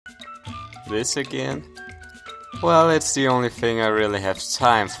this again? Well, it's the only thing I really have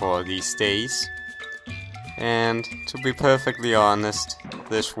time for these days. And to be perfectly honest,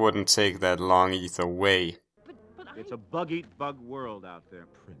 this wouldn't take that long either way. It's a bug-eat-bug world out there,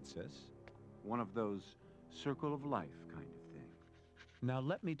 princess. One of those circle of life kind of thing. Now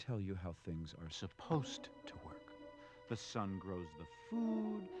let me tell you how things are supposed to work. The sun grows the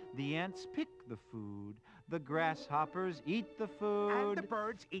food, the ants pick the food, the grasshoppers eat the food. And the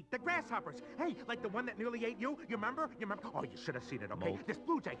birds eat the grasshoppers. Hey, like the one that nearly ate you? You remember? Oh, you should have seen it, okay? Molt. This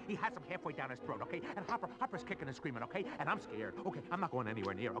blue jay, he has him halfway down his throat, okay? And Hopper's kicking and screaming, okay? And I'm scared. Okay, I'm not going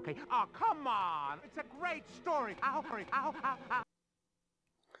anywhere near, okay? Oh, come on! It's a great story. Ow, ow, ow, ow.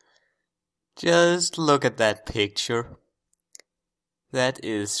 Just look at that picture. That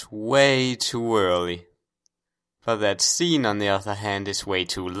is way too early. But that scene, on the other hand, is way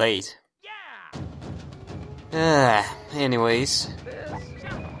too late. Anyways.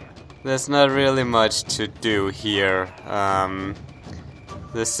 There's not really much to do here.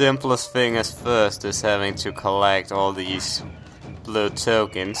 The simplest thing at first is having to collect all these blue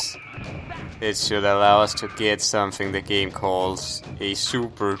tokens. It should allow us to get something the game calls a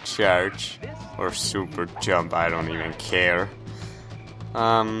super charge. Or super jump, I don't even care.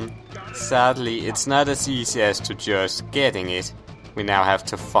 Sadly, it's not as easy as to just getting it. We now have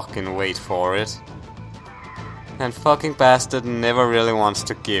to fucking wait for it. And fucking bastard never really wants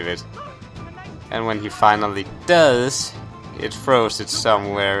to give it. And when he finally does, it throws it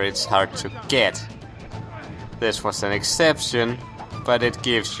somewhere it's hard to get. This was an exception, but it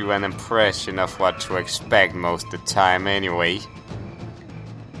gives you an impression of what to expect most of the time anyway.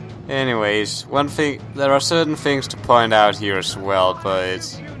 Anyways, there are certain things to point out here as well,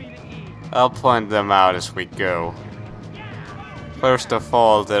 but I'll point them out as we go. First of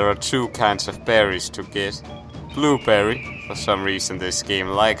all, there are two kinds of berries to get. Blueberry, for some reason this game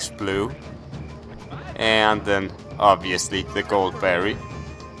likes blue. And then, obviously, the goldberry.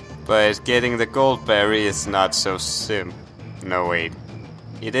 But getting the goldberry is not so simple. No, wait.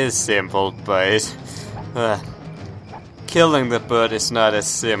 It is simple, but killing the bird is not as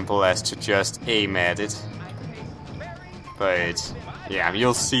simple as to just aim at it. But yeah,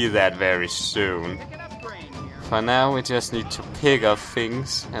 you'll see that very soon. For now, we just need to pick up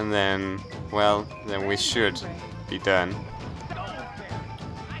things, and then, well, then we should be done.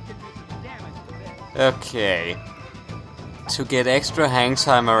 Okay. To get extra hang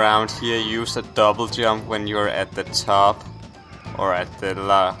time around here, use a double jump when you're at the top, or at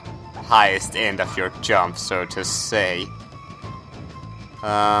the highest end of your jump, so to say.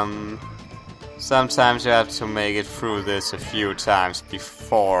 Sometimes you have to make it through this a few times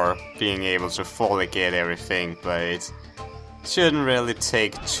before being able to fully get everything, but it shouldn't really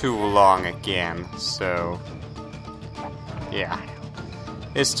take too long again, so yeah.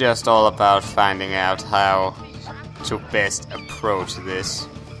 It's just all about finding out how to best approach this.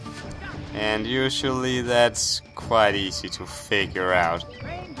 And usually that's quite easy to figure out.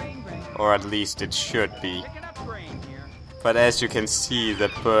 Or at least it should be. But as you can see, the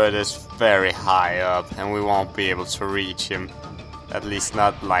bird is very high up and we won't be able to reach him. At least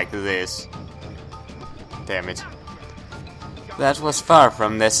not like this. Damn it. That was far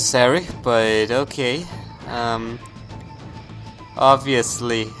from necessary, but okay.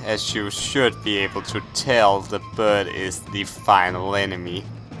 Obviously, as you should be able to tell, the bird is the final enemy.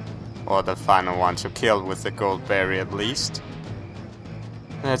 Or the final one to kill with the goldberry at least.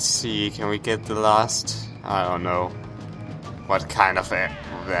 Let's see, can we get the last? I don't know what kind of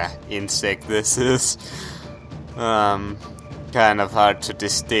insect this is. Kind of hard to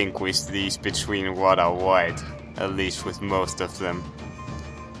distinguish these between what are what, at least with most of them.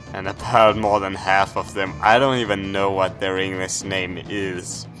 And about more than half of them, I don't even know what their English name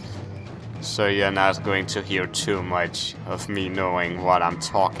is. So you're not going to hear too much of me knowing what I'm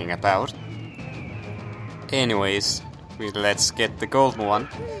talking about. Anyways, let's get the golden one.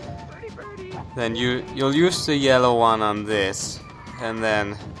 Then you'll use the yellow one on this, and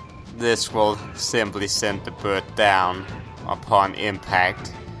then this will simply send the bird down upon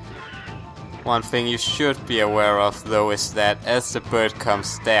impact. One thing you should be aware of though is that as the bird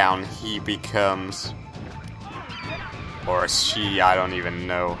comes down, he becomes, or she, I don't even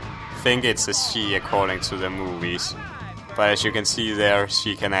know. I think it's a she according to the movies. But as you can see there,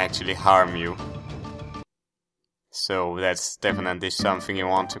 she can actually harm you. So that's definitely something you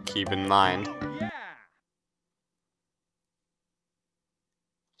want to keep in mind.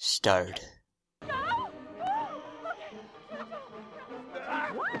 Start.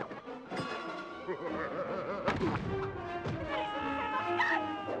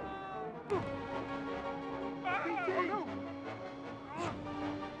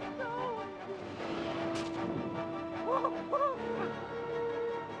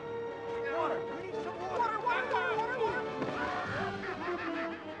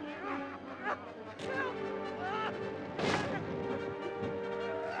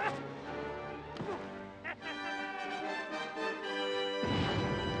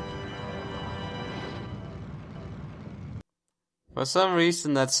 For some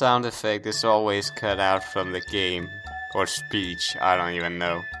reason that sound effect is always cut out from the game. Or speech, I don't even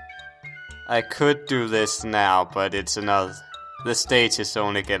know. I could do this now, but it's another... The stages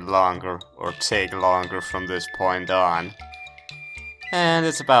only get longer, or take longer from this point on. And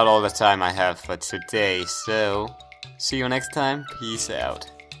it's about all the time I have for today, so... See you next time, peace out.